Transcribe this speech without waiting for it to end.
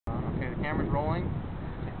camera's rolling.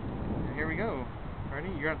 And here we go. Ready?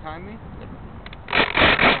 You're gonna time me? Yep.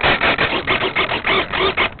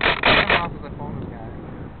 I'm off as I phone this guy.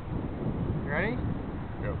 You ready?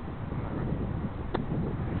 Yep. I'm not ready.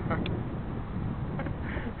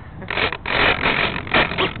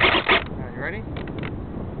 Alright, you ready?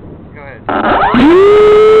 Go ahead.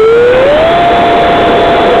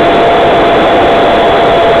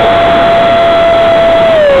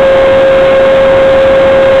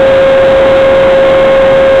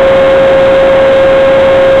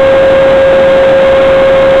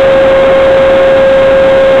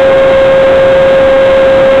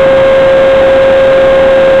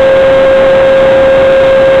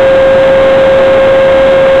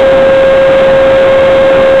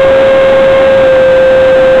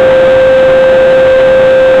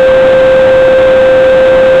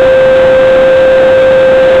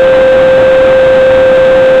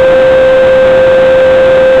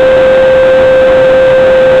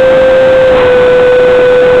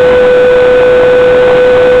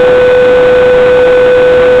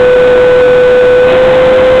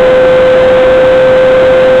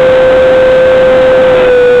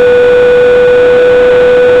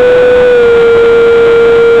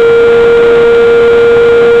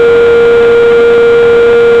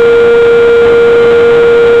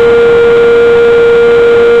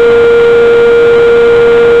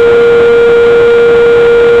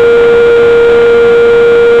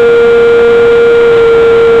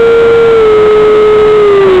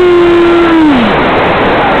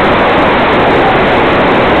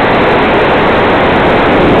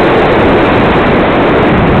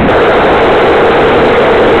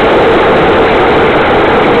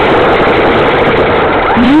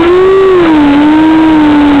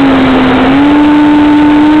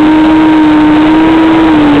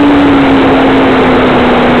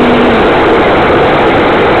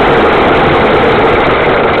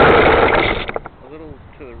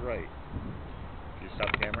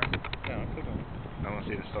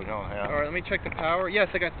 Alright, let me check the power. Yes,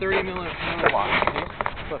 I got 30 milliamp power. Come on.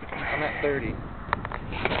 Look, I'm at 30. Is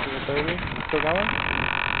it 30? Still going?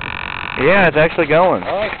 Yeah, it's actually going.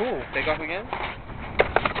 Alright, cool. Take off again?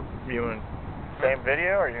 You want same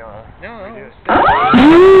video or you want to? No.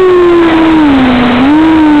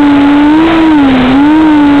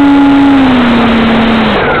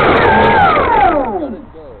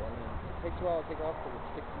 Takes a while to take off because it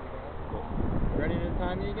sticks to the ground. Ready to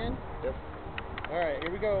time me again? Yep. Alright,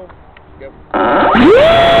 here we go. Yep.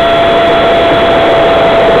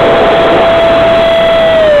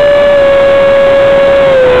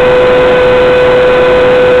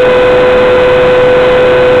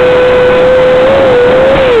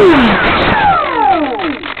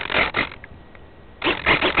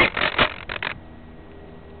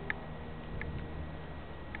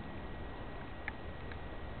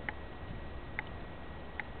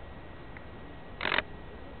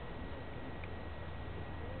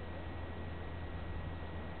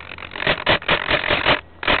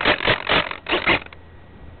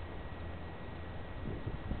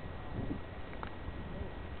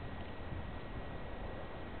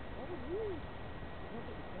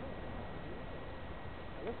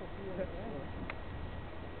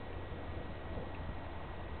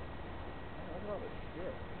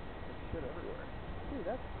 Shit everywhere. Dude,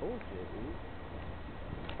 that's bullshit, dude.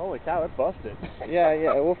 Holy cow, it busted.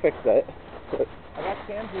 Yeah, we'll fix that. I got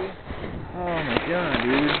Camzy. Oh my god,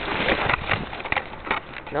 dude.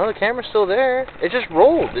 No, the camera's still there. It just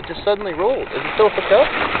rolled. It just suddenly rolled. Is it still hooked up?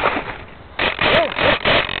 Yeah.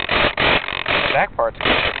 The back part's good.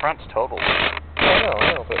 The front's total. I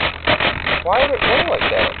know, but why would it roll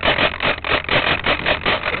like that?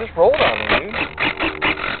 It just rolled on me, dude.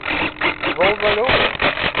 It rolled right over.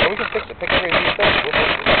 Yeah, we can fix it. Pick up your new stuff. We'll fix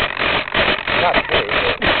it. Not today,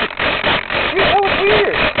 but... Dude, that was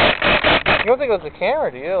weird. You don't think it was the camera,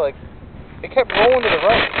 do you? Like, it kept rolling to the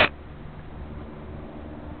right.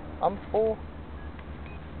 I'm full.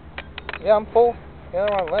 Yeah, I'm full. The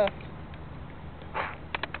other one left.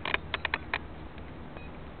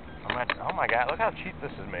 Oh my god, look how cheap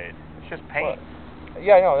this is made. It's just paint. What?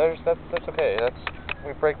 Yeah, I know. That's okay.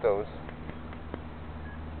 We break those.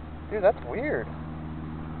 Dude, that's weird.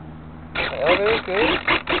 The elevator's good.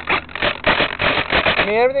 I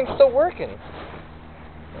mean, everything's still working.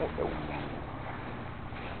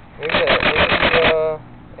 Where's the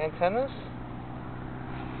antennas?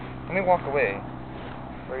 Let me walk away.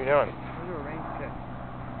 What are you doing? We'll do a range check.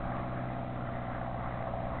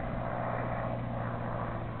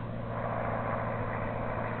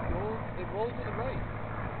 It rolls to the right.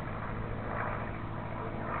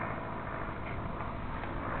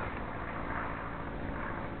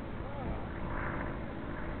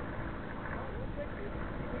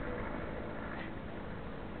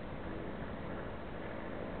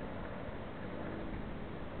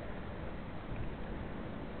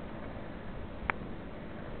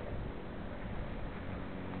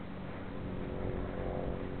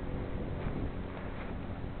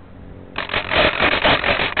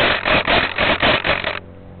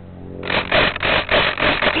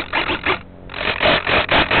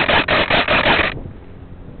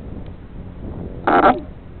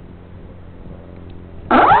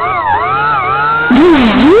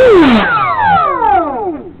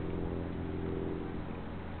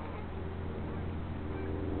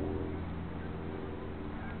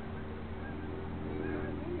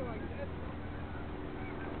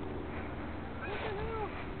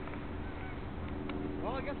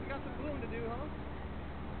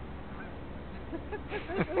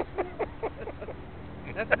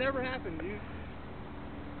 That's never happened, dude.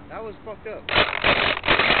 That was fucked up. The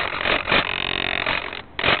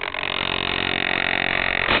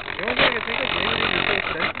only thing I can think of maybe when you pay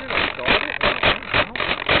attention and installed it.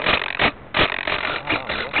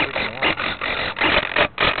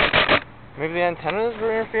 Maybe the antennas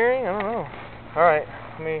were interfering? I don't know. Alright,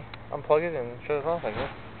 let me unplug it and shut it off, I guess.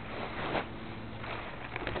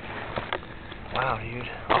 Wow, dude.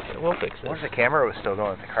 Okay, we'll fix this. I wish the camera was still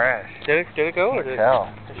going with the crash. Did it go? Or did it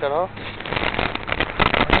shut off?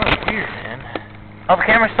 That's weird, man. Oh, the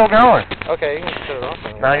camera's still going. Okay, you can shut it off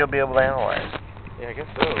then. Now you'll be able to analyze. Yeah, I guess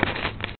so.